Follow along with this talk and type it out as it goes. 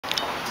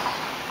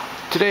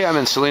Today I'm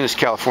in Salinas,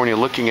 California,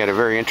 looking at a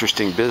very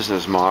interesting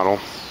business model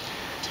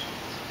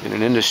in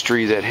an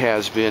industry that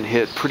has been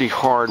hit pretty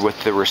hard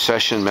with the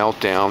recession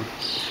meltdown,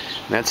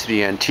 and that's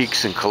the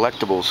antiques and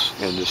collectibles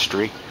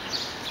industry.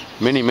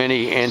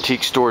 Many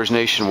antique stores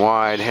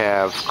nationwide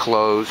have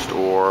closed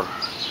or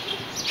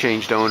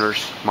changed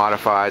owners,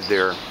 modified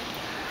their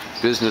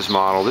business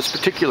model. This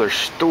particular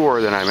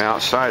store that I'm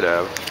outside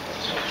of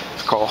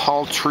is called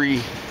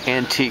Halltree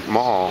Antique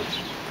Mall,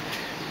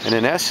 and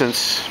in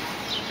essence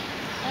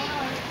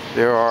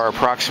there are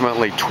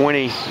approximately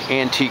 20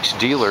 antiques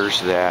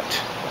dealers that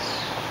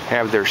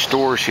have their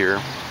stores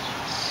here,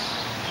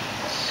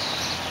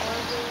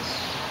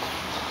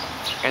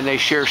 and they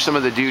share some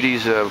of the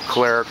duties of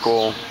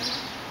clerical,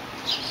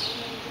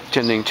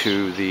 tending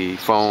to the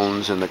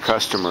phones and the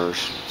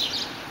customers.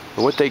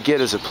 But what they get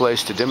is a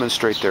place to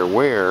demonstrate their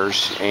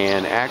wares,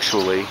 and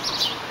actually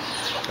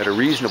at a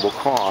reasonable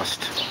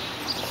cost,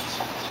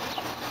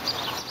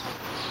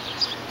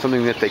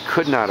 something that they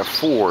could not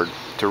afford.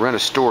 To rent a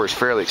store is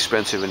fairly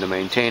expensive, and to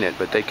maintain it,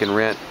 but they can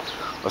rent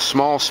a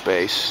small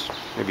space,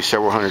 maybe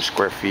several hundred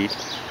square feet,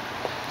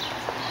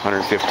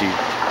 150,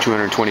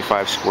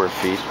 225 square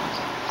feet,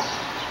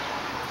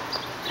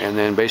 and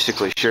then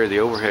basically share the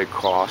overhead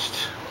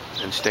costs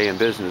and stay in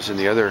business. And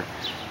the other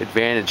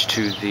advantage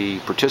to the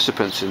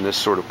participants in this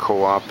sort of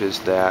co-op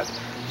is that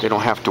they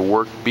don't have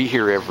to be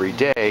here every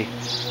day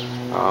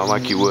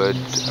like you would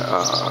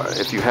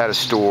if you had a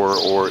store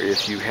or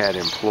if you had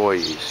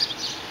employees.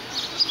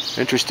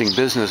 Interesting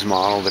business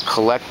model, the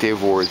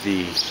collective or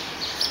the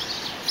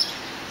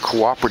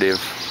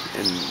cooperative,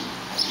 and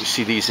you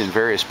see these in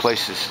various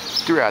places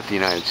throughout the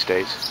United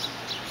States.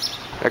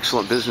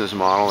 Excellent business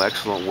model,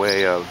 excellent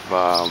way of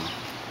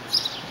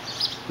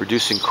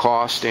reducing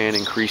cost and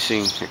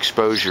increasing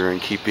exposure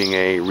and keeping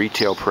a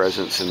retail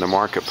presence in the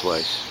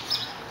marketplace.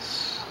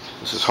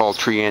 This is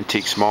Halltree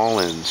Antique Mall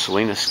in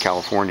Salinas,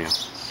 California.